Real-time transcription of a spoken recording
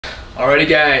Alrighty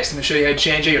guys, let me show you how to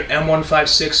change out your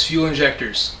M156 fuel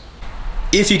injectors.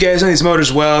 If you guys know these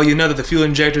motors well, you know that the fuel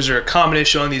injectors are a common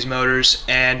issue on these motors,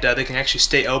 and they can actually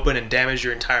stay open and damage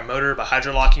your entire motor by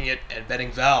hydrolocking it and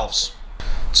venting valves.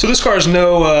 So this car has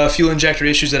no fuel injector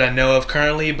issues that I know of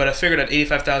currently, but I figured at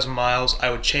 85,000 miles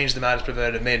I would change them out as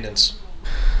preventative maintenance.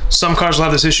 Some cars will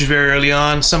have this issue very early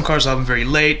on, some cars will have them very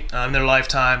late in their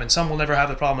lifetime, and some will never have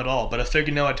the problem at all. But I figured,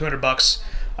 you know, at 200 bucks,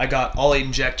 I got all 8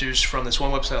 injectors from this one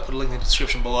website. I'll put a link in the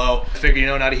description below. I figured, you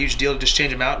know, not a huge deal to just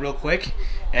change them out real quick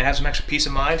and have some extra peace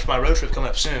of mind for my road trip coming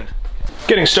up soon.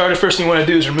 Getting started, first thing you want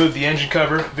to do is remove the engine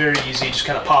cover. Very easy, just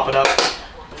kind of pop it up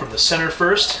from the center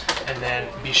first, and then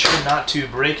be sure not to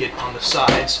break it on the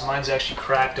sides. Mine's actually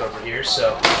cracked over here,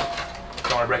 so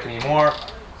don't want to break it anymore.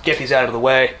 Get these out of the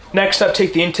way. Next up,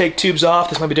 take the intake tubes off.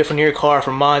 This might be different in your car.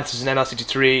 For mine, this is an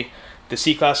ML63. The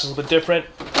C-Class is a little bit different,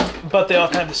 but they all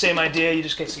kind of have the same idea. You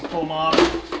just basically pull them off,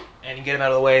 and you get them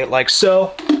out of the way like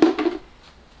so.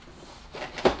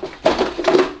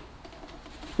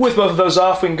 With both of those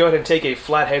off, we can go ahead and take a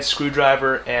flathead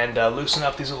screwdriver and loosen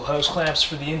up these little hose clamps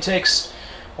for the intakes.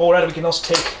 While we're at it, we can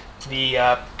also take the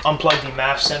unplug the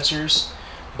MAF sensors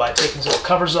by taking these little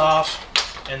covers off,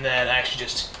 and then actually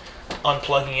just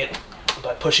unplugging it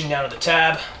by pushing down on the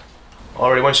tab.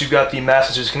 Already, once you've got the MAF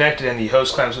sensors connected and the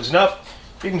hose clamps loosened up,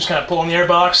 you can just kind of pull on the air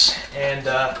box and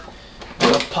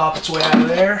it'll pop its way out of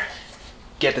there.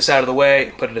 Get this out of the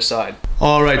way, put it aside.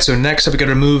 Alright, so next up we got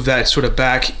to remove that sort of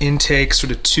back intake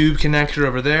sort of tube connector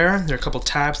over there. There are a couple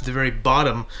tabs at the very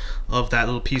bottom of that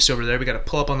little piece over there. We got to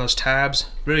pull up on those tabs,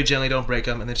 really gently, don't break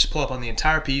them, and then just pull up on the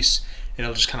entire piece and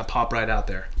it'll just kind of pop right out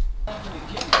there.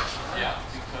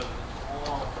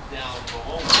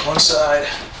 One side,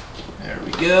 there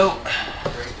we go.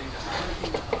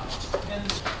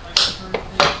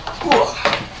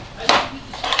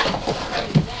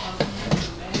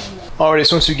 Alright,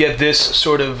 so once we get this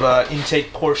sort of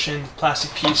intake portion,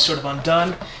 plastic piece sort of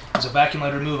undone, there's a vacuum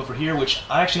lighter remove over here, which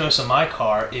I actually noticed on my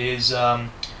car is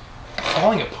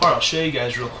falling apart. I'll show you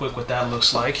guys real quick what that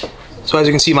looks like. So as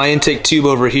you can see, my intake tube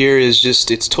over here is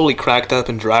just, it's totally cracked up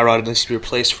and dry rotted. It needs to be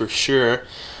replaced for sure.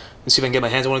 Let's see if I can get my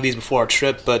hands on one of these before our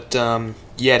trip, but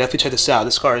yeah, definitely check this out.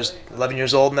 This car is 11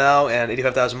 years old now and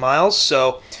 85,000 miles,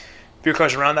 so if your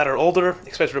car's around that or older,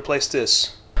 expect to replace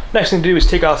this. Next thing to do is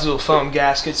take off these little foam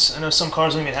gaskets. I know some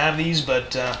cars don't even have these,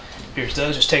 but if yours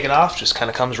does, just take it off. Just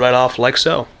kind of comes right off like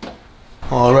so.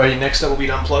 Alrighty, next up will be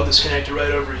to unplug this connector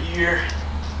right over here.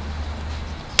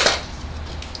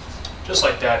 Just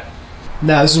like that.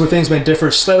 Now this is where things may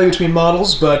differ slightly between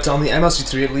models, but on the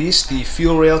ML63 at least, the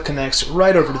fuel rail connects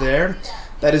right over there.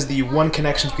 That is the one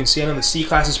connection you can see. I know the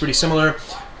C-Class is pretty similar,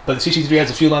 but the C63 has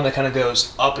a fuel line that kind of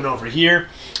goes up and over here.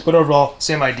 But overall,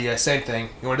 same idea, same thing.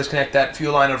 You want to disconnect that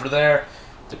fuel line over there.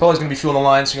 There's probably going to be fuel in the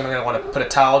line, so you're going to want to put a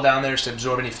towel down there just to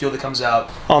absorb any fuel that comes out.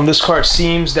 On this car, it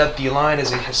seems that the line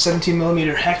is a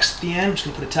 17mm hex at the end. I'm just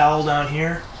going to put a towel down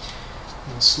here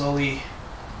and slowly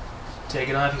take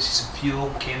it off. You see some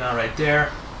fuel came out right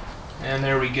there. And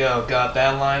there we go, got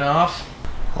that line off.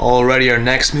 Alrighty, our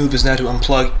next move is now to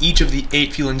unplug each of the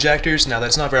 8 fuel injectors. Now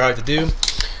that's not very hard to do.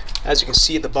 As you can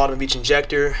see at the bottom of each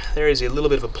injector, there is a little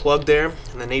bit of a plug there,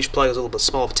 and then each plug has a little bit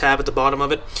small tab at the bottom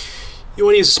of it. You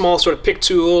want to use a small sort of pick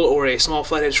tool or a small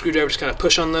flathead screwdriver, just kind of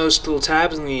push on those little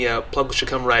tabs and the plug should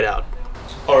come right out.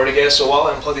 Alrighty guys, so while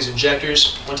I unplug these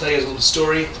injectors, I want to tell you guys a little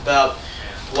story about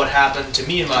what happened to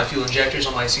me and my fuel injectors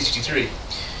on my C63.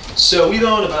 So we've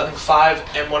owned about, I think, 5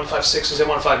 M156s,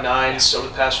 M159s over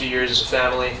the past few years as a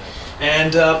family.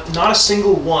 And not a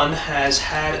single one has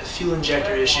had fuel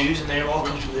injector issues, and they've all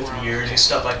come through different years and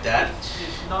stuff like that,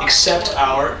 except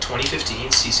our 2015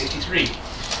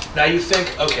 C63. Now you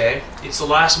think, okay, it's the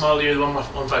last model year of the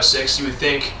 156, you would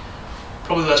think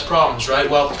probably less problems, right?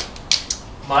 Well,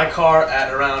 my car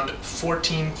at around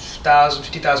 14,000,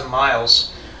 15,000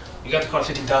 miles, we got the car at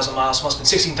 15,000 miles, must have been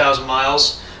 16,000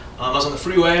 miles. I was on the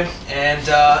freeway, and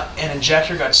an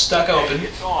injector got stuck open,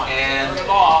 and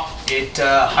it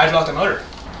hydrocked the motor.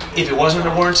 If it wasn't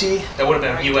under warranty, that would have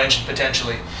been a new engine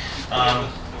potentially,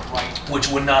 which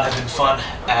would not have been fun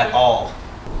at all.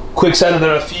 Quick side note,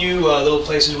 there are a few little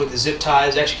places with the zip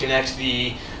ties that actually connect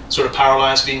the sort of power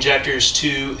lines for the injectors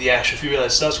to the actual fuel rail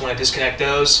itself. So when I disconnect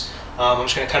those, I'm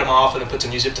just going to cut them off and then put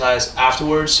some new zip ties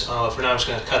afterwards. For now, I'm just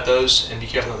going to cut those and be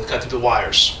careful not to cut through the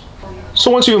wires. So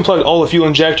once you've unplugged all the fuel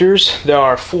injectors, there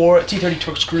are 4 T30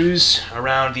 torque screws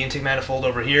around the intake manifold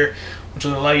over here, which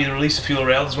will allow you to release the fuel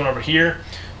rail. There's one over here,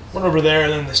 one over there,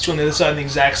 and then there's 2 on the other side in the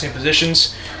exact same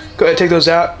positions. Go ahead, take those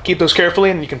out, keep those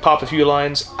carefully, and you can pop the fuel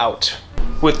lines out.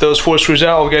 With those 4 screws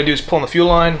out, all we gotta do is pull on the fuel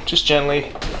line, just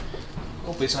gently.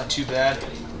 Hopefully it's not too bad.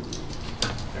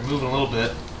 They're moving a little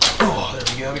bit. Oh,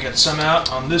 there we go. We got some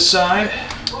out on this side.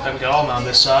 We got all of them on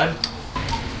this side.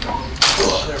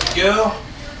 Oh, there we go.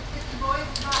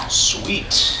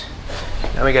 Sweet.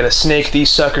 Now we gotta snake these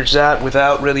suckers out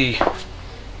without really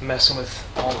messing with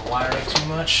all the wiring too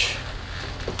much.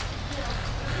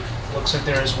 Looks like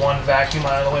there is one vacuum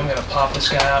out of the way. I'm gonna pop this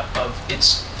guy out of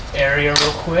its area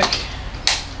real quick.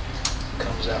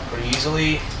 Comes out pretty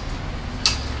easily.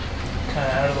 Kind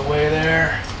of out of the way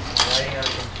there. Right, now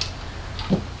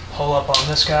we can pull up on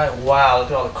this guy. Wow,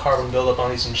 look at all the carbon buildup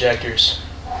on these injectors.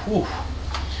 Whew.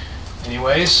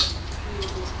 Anyways,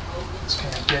 let's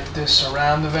kind of get this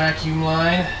around the vacuum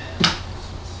line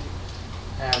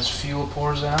as fuel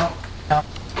pours out.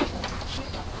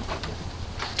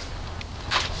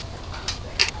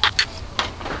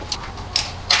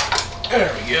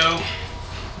 There we go.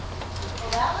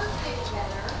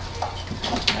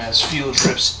 As fuel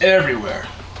drips everywhere.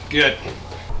 Good.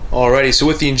 Alrighty, so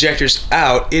with the injectors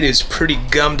out, it is pretty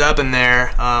gummed up in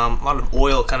there. A lot of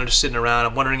oil kind of just sitting around.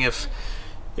 I'm wondering if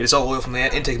it is all oil from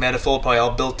the intake manifold, probably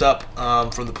all built up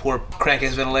from the poor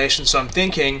crankcase ventilation. So I'm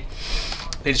thinking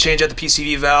I need to change out the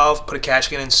PCV valve, put a catch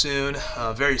can in soon,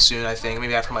 very soon I think,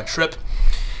 maybe after my trip.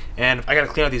 And I gotta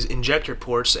clean out these injector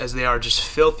ports as they are just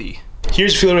filthy.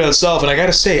 Here's the fuel rail itself, and I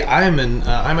gotta say, I'm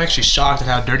actually shocked at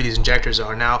how dirty these injectors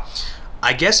are. Now,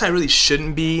 I guess I really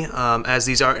shouldn't be, as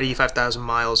these are 85,000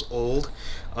 miles old,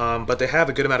 but they have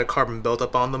a good amount of carbon built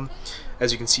up on them.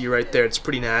 As you can see right there, it's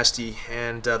pretty nasty,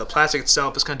 and the plastic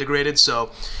itself is kind of degraded.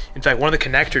 So, in fact, one of the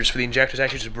connectors for the injectors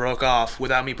actually just broke off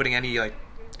without me putting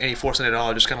any force on it at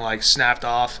all. It just kind of like snapped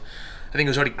off. I think it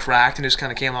was already cracked and just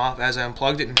kind of came off as I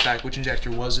unplugged it. In fact, which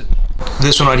injector was it?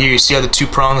 This one right here, you see how the two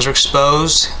prongs are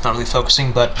exposed? Not really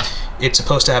focusing, but it's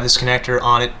supposed to have this connector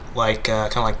on it, like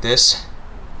kind of like this.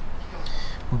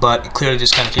 But it clearly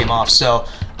just kind of came off. So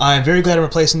I'm very glad I'm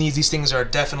replacing these. These things are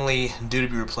definitely due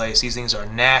to be replaced. These things are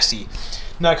nasty.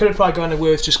 Now I could have probably gone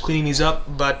away with just cleaning these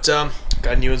up, but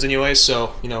got new ones anyway,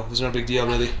 so you know, there's no big deal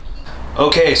really.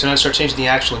 Okay, so now I start changing the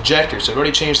actual injector. So I've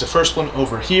already changed the first one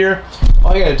over here.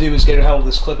 All you gotta do is get a hold of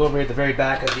this clip over here at the very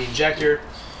back of the injector.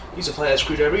 Use a flathead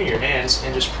screwdriver in your hands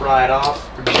and just pry it off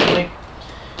pretty gently.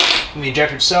 And the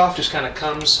injector itself just kind of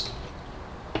comes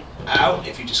out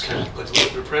if you just kind of put a little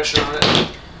bit of pressure on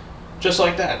it, just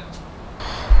like that.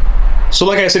 So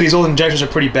like I said, these old injectors are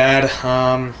pretty bad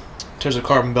in terms of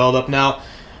carbon buildup. Now,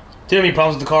 didn't have any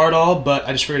problems with the car at all, but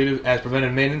I just figured to do it as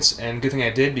preventive maintenance, and good thing I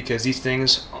did because these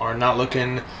things are not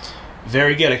looking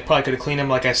very good. I probably could have cleaned them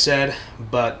like I said,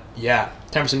 but yeah,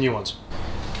 time for some new ones.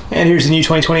 And here's the new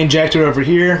 2020 injector over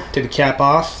here. Take the cap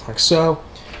off, like so.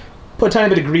 Put a tiny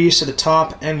bit of grease at the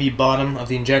top and the bottom of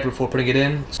the injector before putting it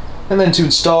in. And then to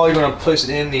install, you're going to place it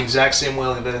in the exact same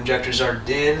way that the injectors are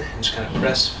in, and just kind of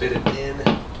press fit it in,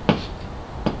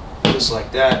 just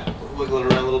like that. Wiggle it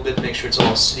around a little bit to make sure it's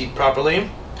all seated properly.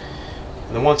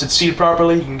 And then once it's seated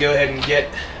properly, you can go ahead and get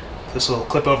this little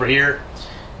clip over here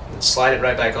and slide it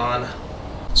right back on.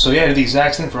 So yeah, do the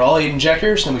exact same for all 8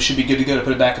 injectors, and we should be good to go to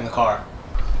put it back in the car.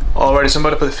 Alrighty, so I'm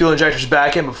about to put the fuel injectors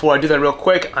back in. Before I do that real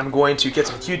quick, I'm going to get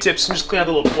some Q-tips and just clean out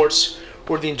the little ports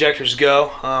where the injectors go.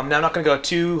 Now I'm not going to go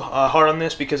too hard on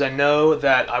this because I know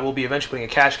that I will be eventually putting a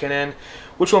catch can in,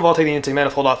 which one I'll take the intake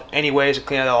manifold off anyways to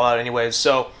clean it all out anyways.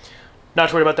 So not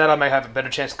to worry about that. I might have a better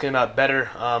chance to clean them out better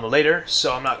later,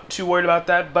 so I'm not too worried about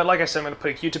that. But like I said, I'm going to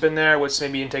put a Q-tip in there with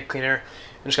maybe intake cleaner.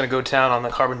 I'm just going to go down on the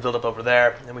carbon buildup over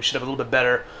there, and we should have a little bit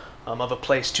better of a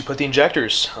place to put the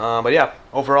injectors. But yeah,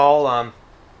 overall,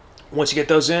 once you get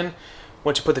those in,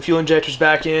 once you put the fuel injectors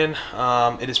back in,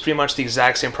 it is pretty much the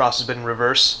exact same process but in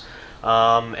reverse.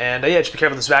 Yeah, just be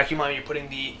careful with this vacuum line when you're putting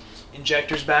the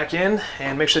injectors back in,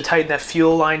 and make sure to tighten that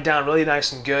fuel line down really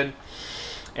nice and good.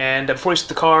 And before you start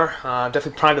the car,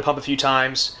 definitely prime the pump a few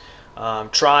times.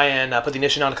 Try and put the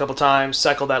ignition on a couple times,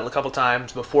 cycle that a couple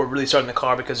times before really starting the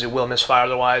car because it will misfire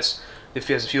otherwise if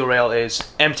the fuel rail is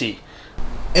empty.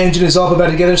 Engine is all put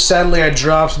back together. Sadly, I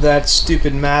dropped that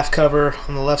stupid math cover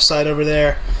on the left side over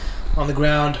there on the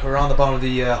ground or on the bottom of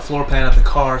the floor pan of the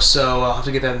car, so I'll have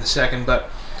to get that in a second. But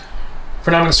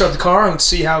for now, I'm going to start the car and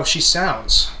see how she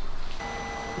sounds.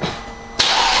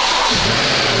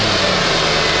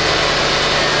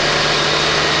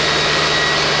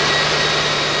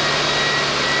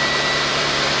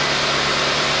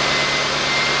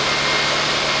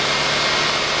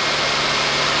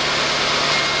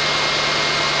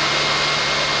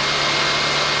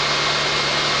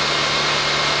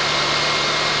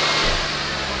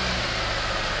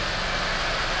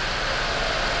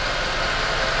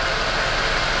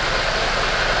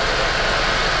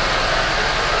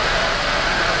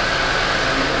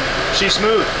 She's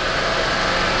smooth.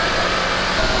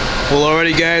 Well,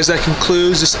 alrighty guys, that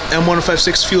concludes this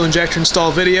M156 fuel injector install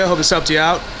video. Hope this helped you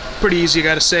out. Pretty easy, I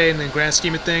gotta say, in the grand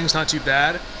scheme of things, not too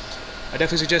bad. I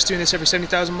definitely suggest doing this every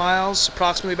 70,000 miles,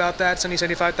 approximately about that,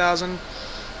 75,000.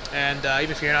 And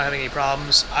even if you're not having any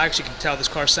problems, I actually can tell this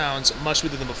car sounds much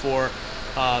smoother than before,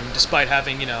 despite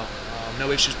having, no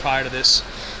issues prior to this.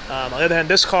 On the other hand,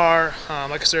 this car,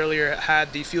 like I said earlier,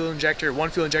 had the one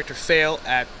fuel injector fail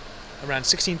at around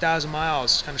 16,000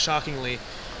 miles, kind of shockingly.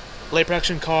 Late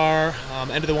production car,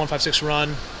 end of the 156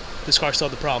 run, this car still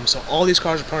had the problem. So all these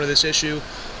cars are part of this issue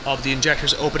of the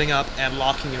injectors opening up and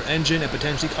locking your engine and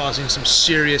potentially causing some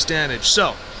serious damage.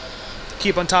 So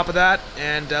keep on top of that,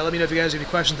 and let me know if you guys have any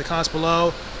questions in the comments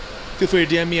below. Feel free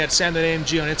to DM me at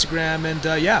sam.amg on Instagram,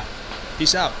 and yeah,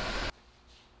 peace out.